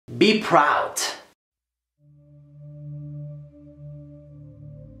Be proud.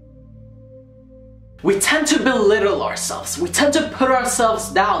 We tend to belittle ourselves, we tend to put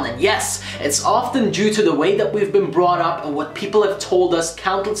ourselves down, and yes, it's often due to the way that we've been brought up and what people have told us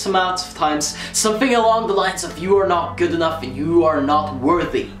countless amounts of times, something along the lines of you are not good enough and you are not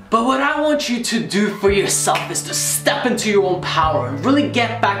worthy. But what I want you to do for yourself is to step into your own power and really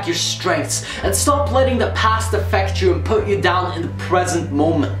get back your strengths and stop letting the past affect you and put you down in the present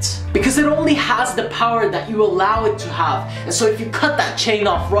moment. Because it only has the power that you allow it to have. And so if you cut that chain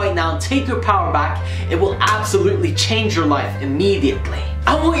off right now and take your power back, it will absolutely change your life immediately.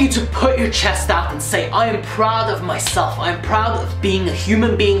 I want you to put your chest out and say, I am proud of myself. I am proud of being a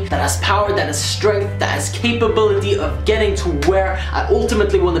human being that has power, that has strength, that has capability of getting to where I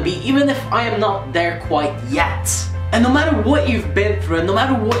ultimately want to be, even if I am not there quite yet. And no matter what you've been through and no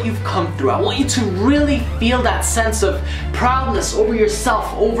matter what you've come through, I want you to really feel that sense of proudness over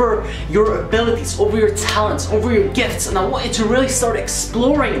yourself, over your abilities, over your talents, over your gifts, and I want you to really start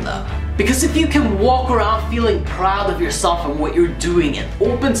exploring them. Because if you can walk around feeling proud of yourself and what you're doing, it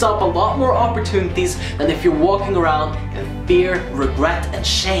opens up a lot more opportunities than if you're walking around in fear, regret, and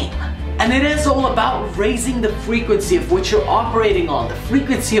shame. And it is all about raising the frequency of which you're operating on, the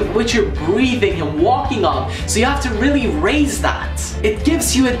frequency of which you're breathing and walking on. So you have to really raise that. It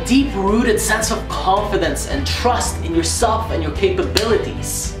gives you a deep-rooted sense of confidence and trust in yourself and your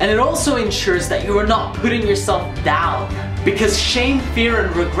capabilities. And it also ensures that you are not putting yourself down. Because shame, fear,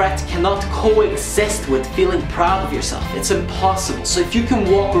 and regret cannot coexist with feeling proud of yourself. It's impossible. So if you can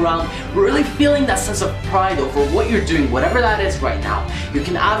walk around really feeling that sense of pride over what you're doing, whatever that is right now, you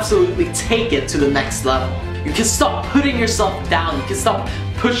can absolutely take it to the next level. You can stop putting yourself down. You can stop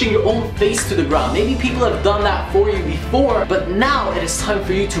pushing your own face to the ground. Maybe people have done that for you before, but now it is time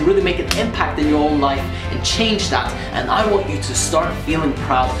for you to really make an impact in your own life and change that. And I want you to start feeling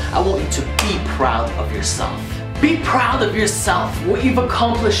proud. I want you to be proud of yourself. Be proud of yourself, what you've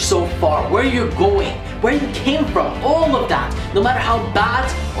accomplished so far, where you're going, where you came from, all of that. No matter how bad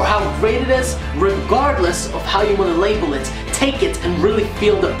or how great it is, regardless of how you want to label it, take it and really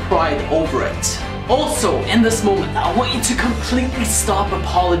feel the pride over it. Also, in this moment, I want you to completely stop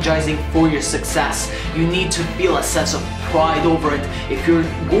apologizing for your success. You need to feel a sense of pride over it. If you're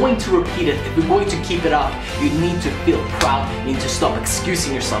going to repeat it, if you're going to keep it up, you need to feel proud. You need to stop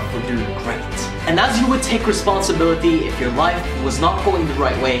excusing yourself for doing great. And as you would take responsibility if your life was not going the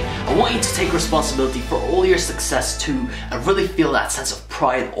right way, I want you to take responsibility for all your success too and really feel that sense of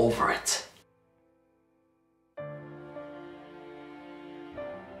pride over it.